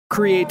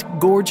Create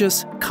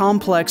gorgeous,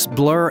 complex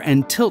blur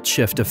and tilt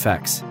shift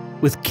effects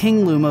with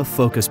Kingluma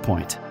Focus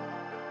Point.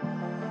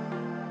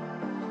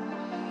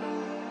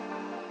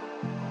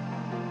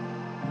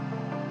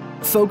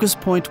 Focus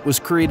Point was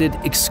created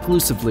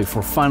exclusively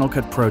for Final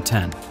Cut Pro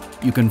X.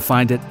 You can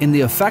find it in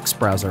the effects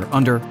browser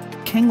under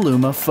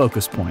Kingluma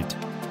Focus Point.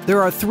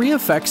 There are 3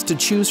 effects to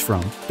choose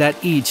from that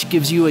each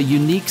gives you a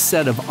unique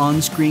set of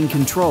on-screen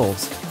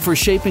controls for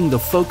shaping the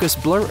focus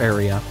blur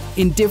area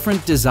in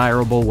different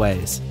desirable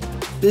ways.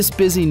 This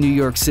busy New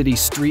York City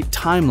street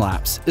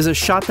time-lapse is a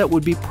shot that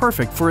would be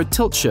perfect for a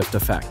tilt shift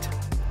effect.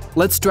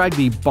 Let's drag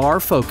the bar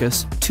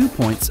focus 2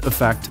 points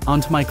effect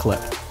onto my clip.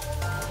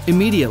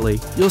 Immediately,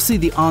 you'll see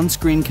the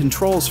on-screen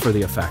controls for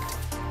the effect,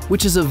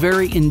 which is a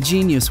very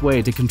ingenious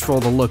way to control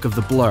the look of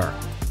the blur.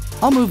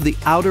 I'll move the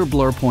outer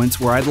blur points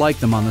where I'd like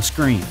them on the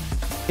screen,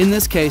 in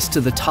this case to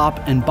the top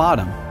and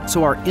bottom,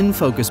 so our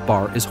in-focus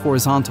bar is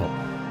horizontal.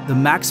 The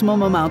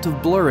maximum amount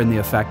of blur in the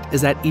effect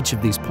is at each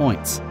of these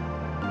points.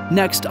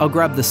 Next, I'll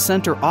grab the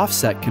center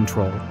offset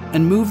control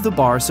and move the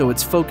bar so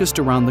it's focused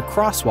around the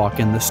crosswalk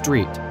in the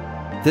street.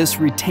 This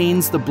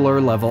retains the blur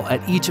level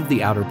at each of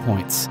the outer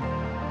points.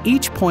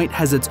 Each point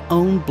has its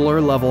own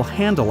blur level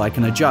handle I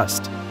can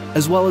adjust,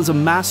 as well as a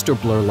master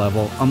blur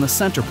level on the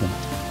center point.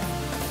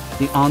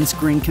 The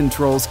on-screen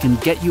controls can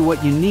get you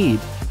what you need,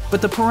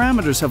 but the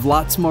parameters have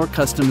lots more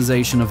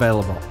customization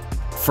available.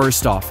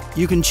 First off,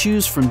 you can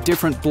choose from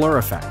different blur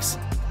effects.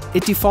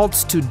 It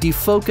defaults to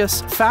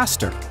defocus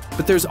faster,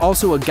 but there's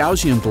also a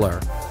Gaussian blur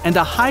and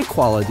a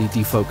high-quality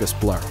defocus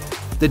blur.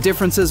 The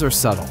differences are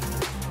subtle.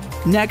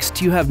 Next,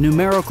 you have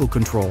numerical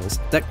controls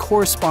that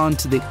correspond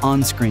to the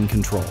on-screen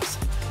controls.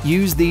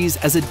 Use these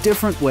as a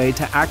different way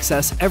to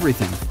access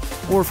everything,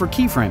 or for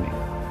keyframing.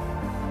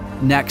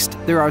 Next,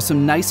 there are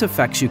some nice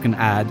effects you can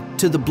add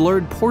to the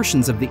blurred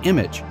portions of the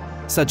image,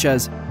 such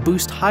as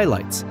boost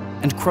highlights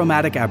and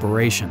chromatic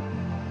aberration.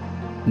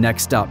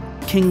 Next up,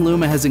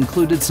 Kingluma has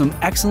included some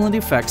excellent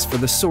effects for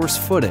the source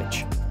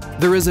footage.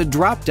 There is a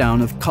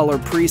drop-down of color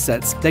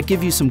presets that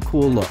give you some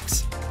cool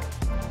looks.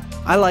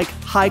 I like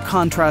high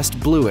contrast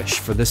bluish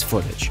for this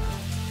footage.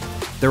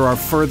 There are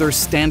further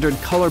standard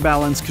color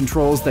balance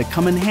controls that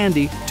come in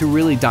handy to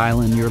really dial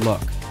in your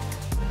look.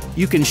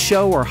 You can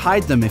show or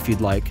hide them if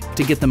you'd like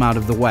to get them out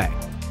of the way.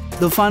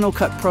 The Final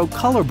Cut Pro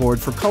color board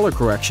for color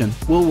correction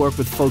will work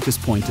with Focus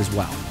Point as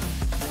well.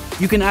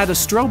 You can add a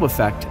strobe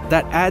effect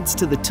that adds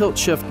to the tilt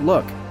shift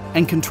look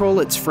and control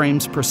its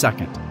frames per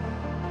second.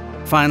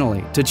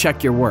 Finally, to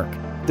check your work,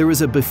 there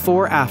is a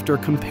before-after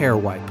compare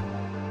wipe.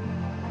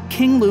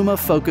 Kingluma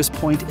Focus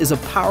Point is a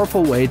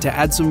powerful way to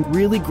add some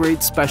really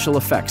great special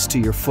effects to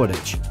your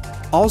footage.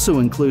 Also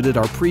included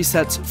are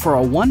presets for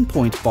a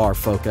 1-point bar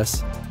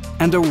focus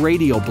and a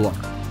radial blur,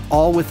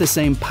 all with the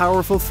same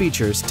powerful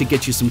features to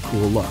get you some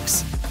cool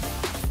looks.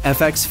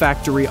 FX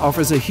Factory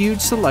offers a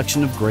huge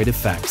selection of great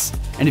effects,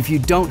 and if you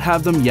don't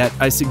have them yet,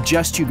 I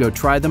suggest you go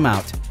try them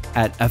out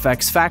at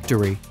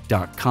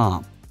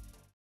fxfactory.com.